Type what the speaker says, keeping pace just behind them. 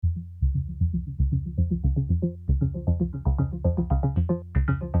Touching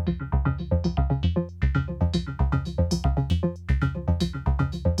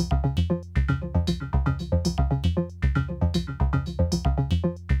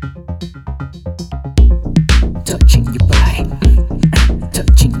your body,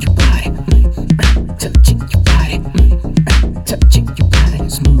 touching your body, touching your body, touching your body,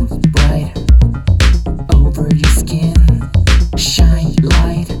 smooth, bright, over your skin, shine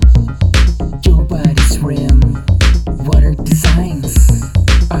light, your body's rim, water designs,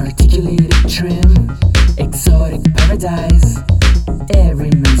 articulated trim, exotic paradise,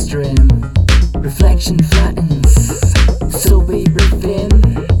 every man's dream, reflection flattens, so baby thin,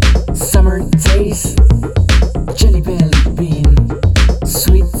 summer taste. Jelly belly bean,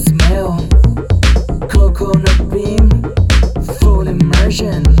 sweet smell, coconut bean, full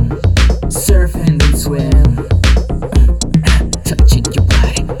immersion, surfing and swim. Touching your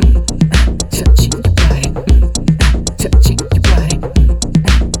body, touching your body, touching your body,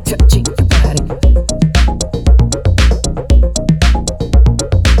 touching your body.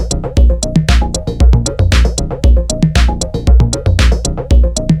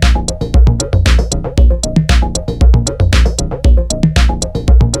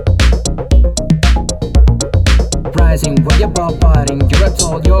 Rising way above partying, you're a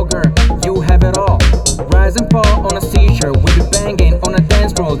tall yoga, you have it all. Rise and fall on a seashore, we be banging on a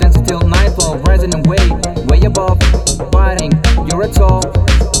dance floor, dancing till nightfall. Rising and way above partying, you're a tall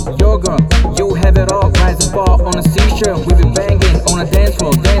yoga, you have it all. Rise and fall on a seashore, we be banging on a dance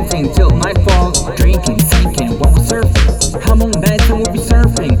floor, dancing till nightfall. Drinking, sinking while we surfing, how long nights and we'll be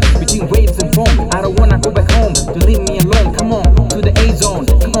surfing between waves and foam. I don't wanna go back home to leave me alone. Come on to the A zone,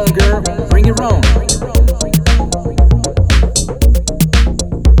 come on girl, bring it on.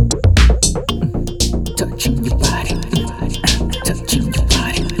 Touching your body, touching your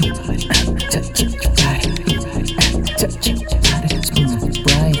body, touching your body, touching your body, smooth,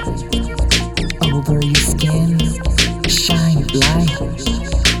 bright, over your skin, shine light,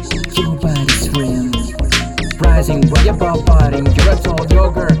 your body's rim, rising way above partying, you're a tall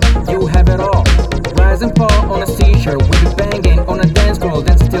yoga, you have it all. Rise and fall on a seashore, we be banging on a dance floor,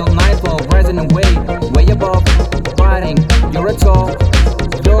 dancing till nightfall. Rising and way above partying, you're a tall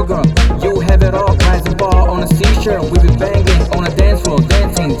yoga, you have it all. Rise and fall on a seashore, we be banging on a dance floor,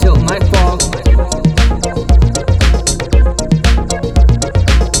 dancing till nightfall.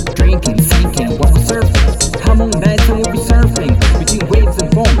 Drinking, sinking while we surfing, how long nights and we'll be surfing between waves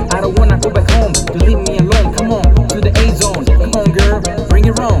and foam. I don't wanna go back home to leave me alone. Come on to the A zone, come on girl, bring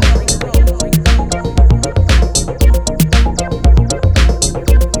it on.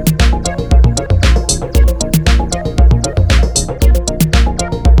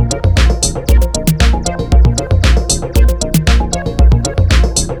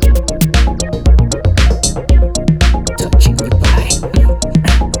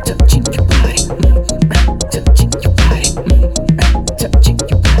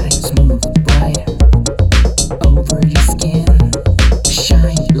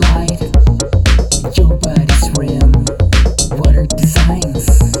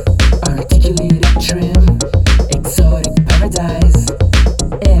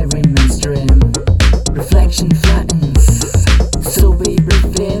 Reflection flattens, so baby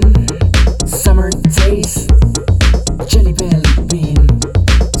thin, summer taste, jelly belly bean,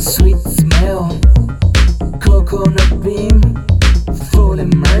 sweet smell, coconut bean, full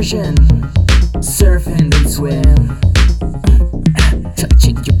immersion,